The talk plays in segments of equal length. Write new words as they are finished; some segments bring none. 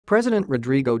President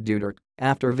Rodrigo Duterte,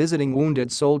 after visiting wounded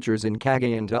soldiers in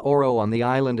Cagayan de Oro on the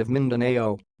island of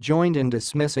Mindanao, joined in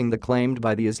dismissing the claimed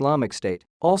by the Islamic State,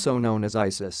 also known as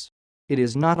ISIS. "It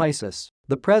is not ISIS,"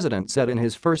 the president said in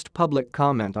his first public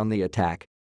comment on the attack.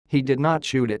 "He did not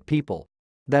shoot at people.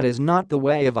 That is not the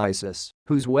way of ISIS,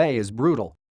 whose way is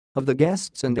brutal." Of the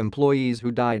guests and employees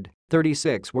who died,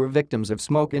 36 were victims of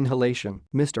smoke inhalation,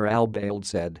 Mr. Albailde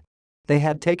said. They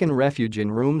had taken refuge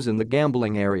in rooms in the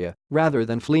gambling area rather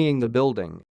than fleeing the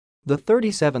building. The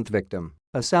 37th victim,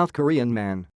 a South Korean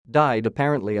man, died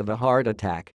apparently of a heart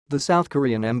attack, the South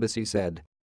Korean embassy said.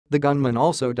 The gunman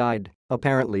also died,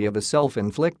 apparently of a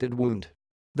self-inflicted wound.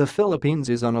 The Philippines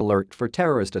is on alert for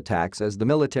terrorist attacks as the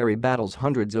military battles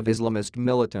hundreds of Islamist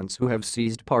militants who have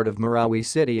seized part of Marawi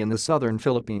City in the southern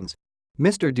Philippines.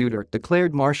 Mr. Duterte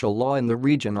declared martial law in the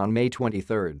region on May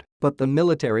 23, but the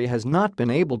military has not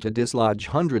been able to dislodge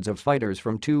hundreds of fighters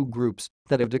from two groups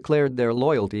that have declared their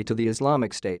loyalty to the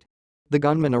Islamic State. The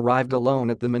gunman arrived alone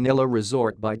at the Manila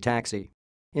resort by taxi.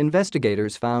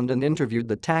 Investigators found and interviewed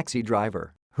the taxi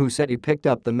driver, who said he picked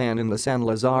up the man in the San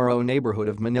Lazaro neighborhood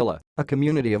of Manila, a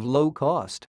community of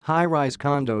low-cost, high-rise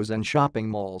condos and shopping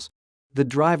malls. The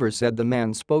driver said the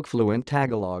man spoke fluent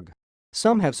Tagalog.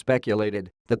 Some have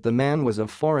speculated that the man was a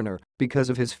foreigner because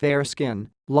of his fair skin,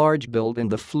 large build and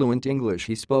the fluent English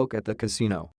he spoke at the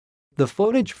casino. The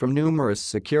footage from numerous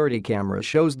security cameras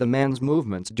shows the man's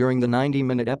movements during the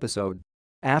 90-minute episode.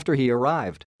 After he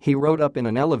arrived, he rode up in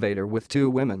an elevator with two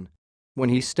women. When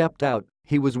he stepped out,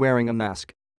 he was wearing a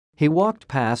mask. He walked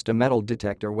past a metal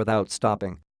detector without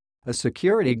stopping. A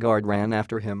security guard ran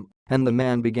after him, and the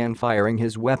man began firing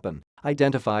his weapon,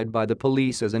 identified by the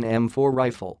police as an M4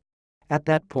 rifle. At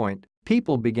that point,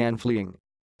 people began fleeing.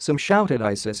 Some shouted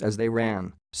ISIS as they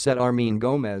ran, said Armin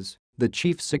Gomez, the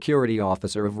chief security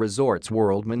officer of Resorts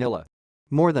World Manila.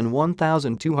 More than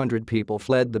 1,200 people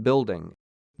fled the building.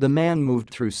 The man moved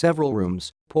through several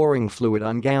rooms, pouring fluid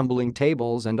on gambling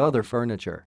tables and other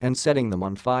furniture and setting them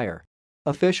on fire.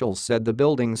 Officials said the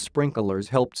building's sprinklers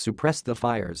helped suppress the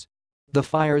fires. The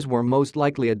fires were most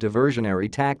likely a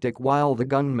diversionary tactic while the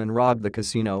gunman robbed the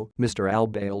casino, Mr.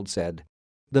 Albailde said.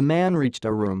 The man reached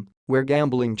a room where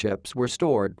gambling chips were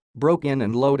stored, broke in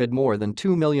and loaded more than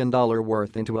 $2 million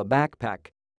worth into a backpack.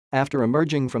 After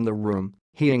emerging from the room,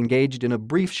 he engaged in a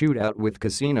brief shootout with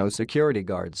casino security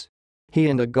guards. He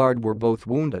and a guard were both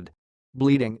wounded.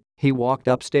 Bleeding, he walked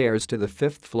upstairs to the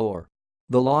 5th floor.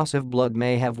 The loss of blood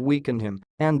may have weakened him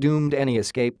and doomed any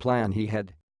escape plan he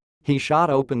had. He shot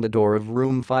open the door of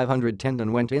room 510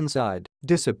 and went inside,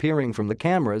 disappearing from the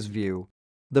camera's view.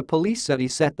 The police said he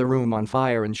set the room on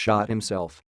fire and shot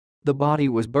himself. The body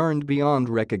was burned beyond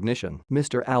recognition,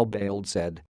 Mr. Albailde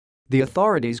said. The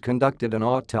authorities conducted an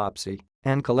autopsy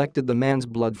and collected the man's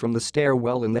blood from the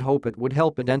stairwell in the hope it would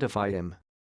help identify him.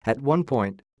 At one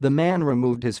point, the man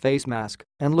removed his face mask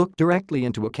and looked directly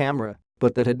into a camera,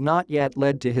 but that had not yet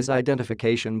led to his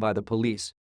identification by the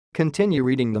police. Continue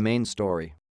reading the main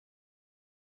story.